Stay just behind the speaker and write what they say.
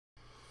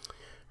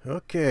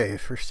Okay,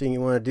 first thing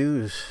you want to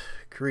do is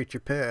create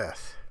your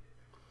path.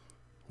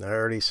 I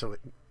already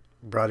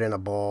brought in a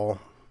ball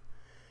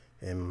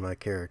and my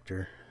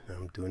character.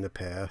 I'm doing the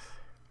path.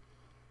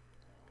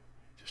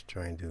 Just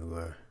trying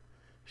to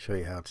show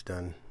you how it's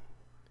done.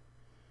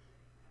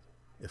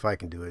 If I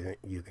can do it,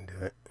 you can do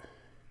it.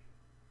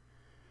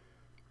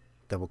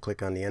 Double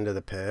click on the end of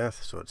the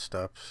path so it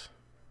stops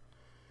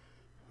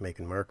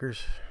making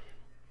markers.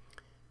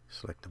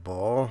 Select the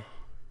ball.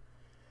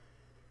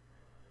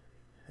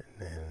 And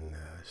then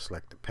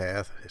select the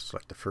path.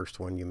 Select the first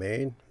one you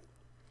made.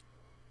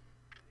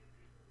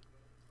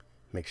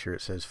 Make sure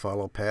it says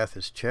follow path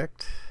is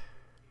checked.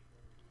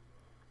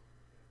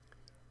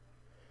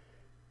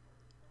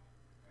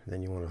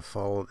 Then you want to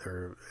follow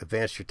or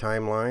advance your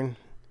timeline.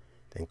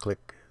 Then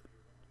click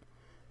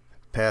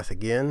path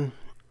again.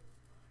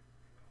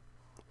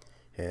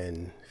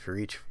 And for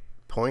each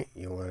point,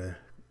 you want to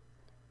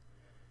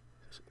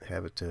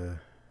have it to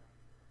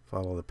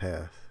follow the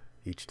path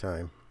each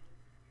time.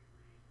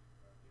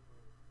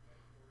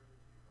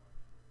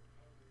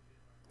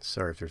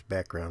 Sorry if there's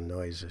background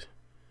noise.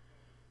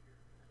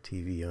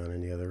 TV on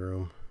in the other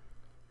room.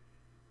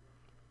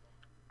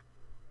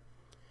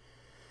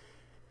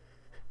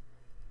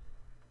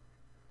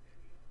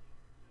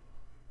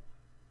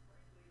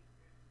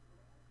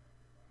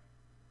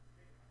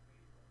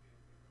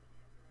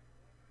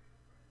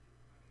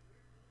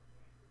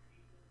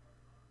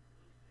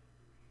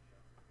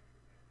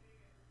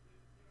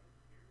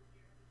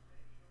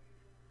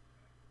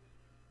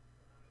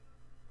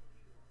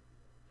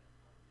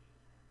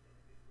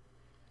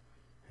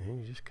 And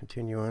you just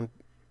continue on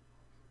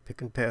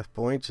picking path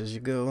points as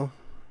you go,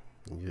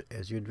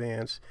 as you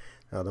advance.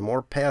 Now the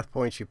more path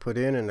points you put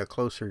in and the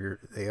closer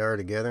they are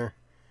together,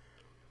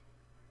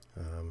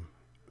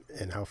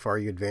 and how far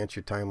you advance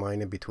your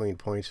timeline in between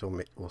points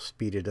will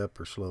speed it up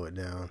or slow it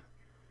down.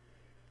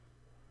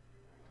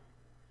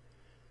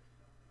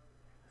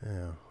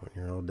 Now when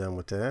you're all done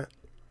with that,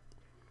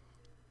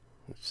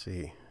 let's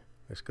see,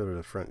 let's go to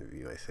the front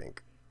view. I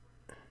think,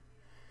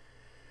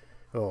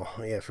 oh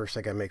yeah, first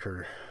I gotta make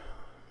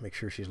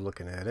sure she's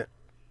looking at it.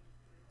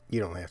 You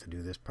don't have to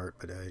do this part,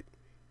 but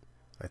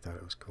I thought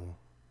it was cool.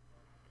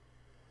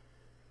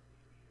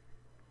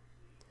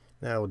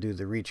 Now we'll do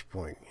the reach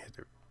point.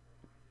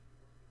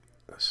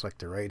 Select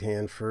the right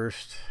hand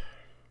first.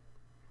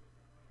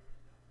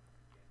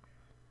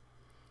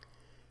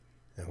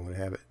 And I'm going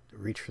to have it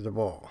reach for the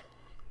ball.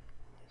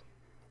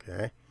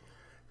 Okay,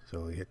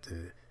 so we hit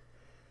the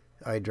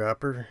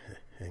eyedropper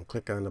and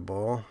click on the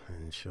ball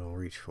and she'll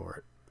reach for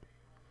it.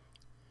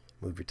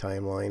 Move your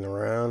timeline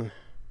around.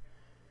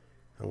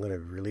 I'm going to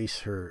release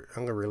her.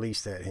 I'm going to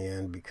release that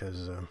hand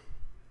because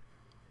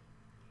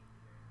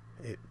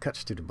it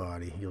cuts to the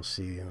body. You'll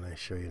see when I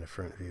show you in the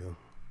front view.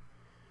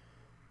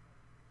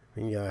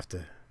 And you'll have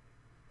to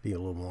be a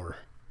little more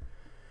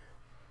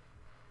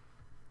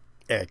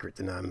accurate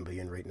than I'm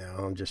being right now.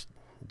 I'm just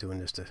doing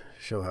this to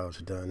show how it's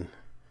done.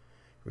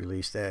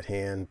 Release that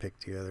hand, pick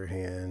the other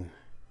hand,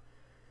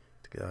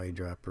 take the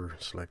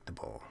eyedropper, select the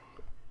ball.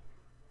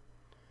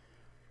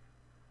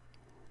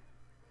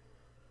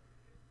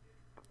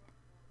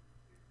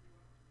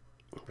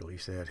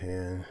 Release that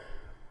hand,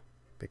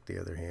 pick the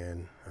other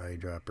hand,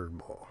 eyedropper,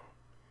 ball.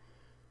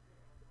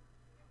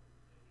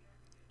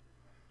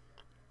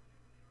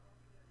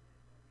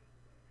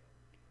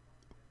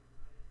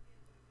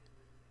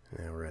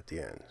 Now we're at the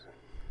end.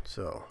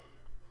 So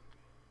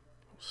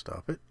we'll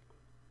stop it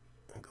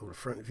and go to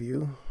front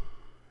view.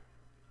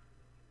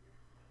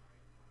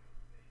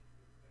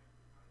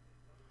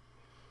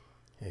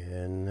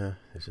 And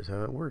this is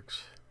how it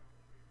works.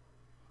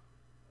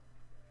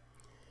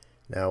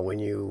 Now when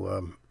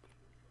you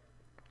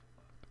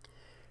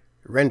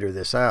render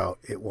this out,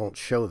 it won't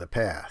show the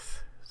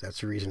path.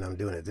 That's the reason I'm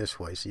doing it this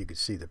way, so you can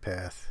see the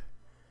path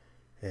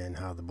and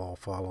how the ball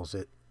follows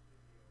it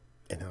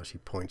and how she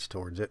points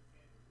towards it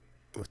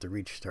with the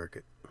reach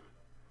target.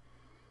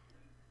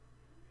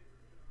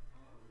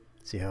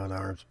 See how the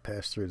arms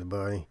pass through the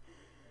body?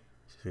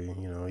 So,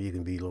 you know, you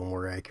can be a little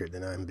more accurate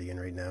than I'm being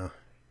right now.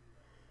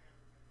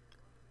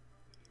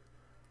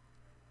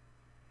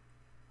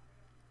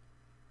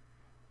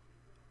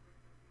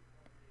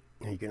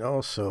 And you can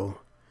also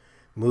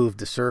move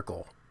the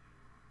circle.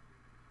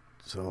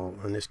 So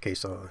in this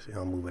case,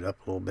 I'll move it up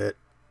a little bit,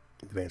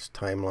 advance the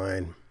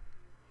timeline,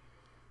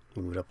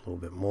 move it up a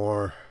little bit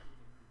more,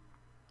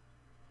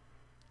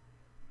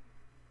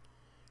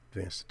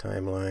 advance the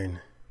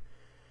timeline,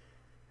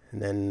 and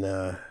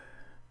then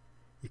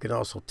you can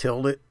also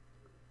tilt it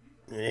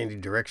in any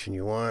direction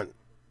you want.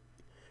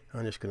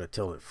 I'm just going to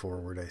tilt it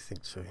forward, I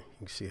think, so you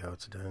can see how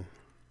it's done.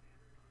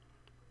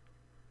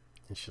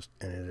 It's just,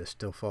 and it'll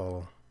still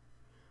follow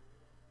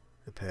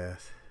the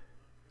path,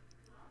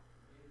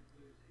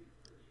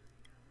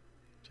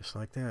 just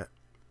like that.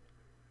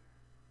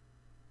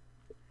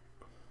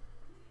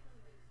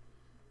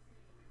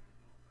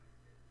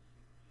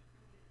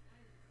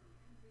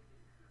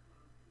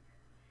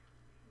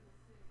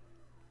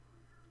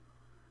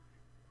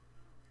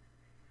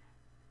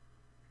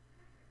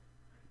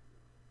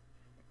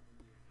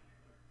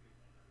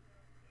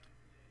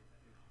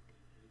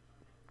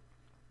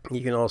 You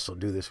can also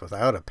do this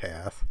without a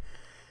path,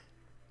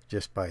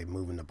 just by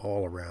moving the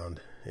ball around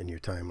in your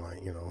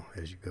timeline, you know,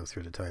 as you go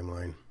through the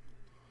timeline,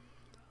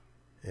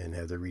 and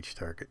have the reach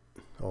target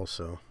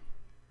also.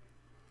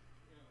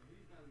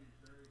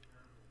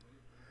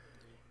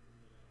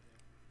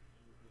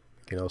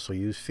 You can also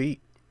use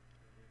feet.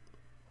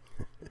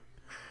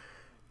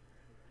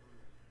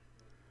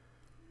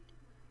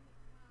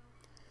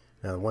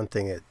 Now, one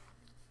thing that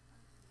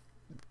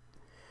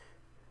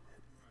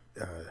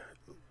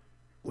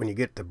when you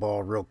get the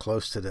ball real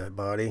close to the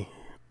body,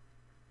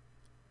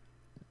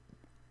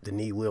 the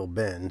knee will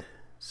bend.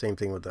 Same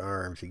thing with the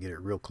arm. If you get it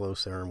real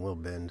close, the arm will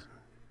bend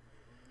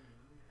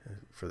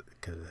for the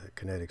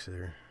kinetics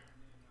there.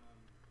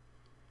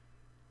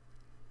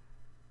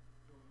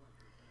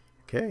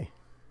 Okay,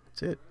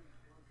 that's it.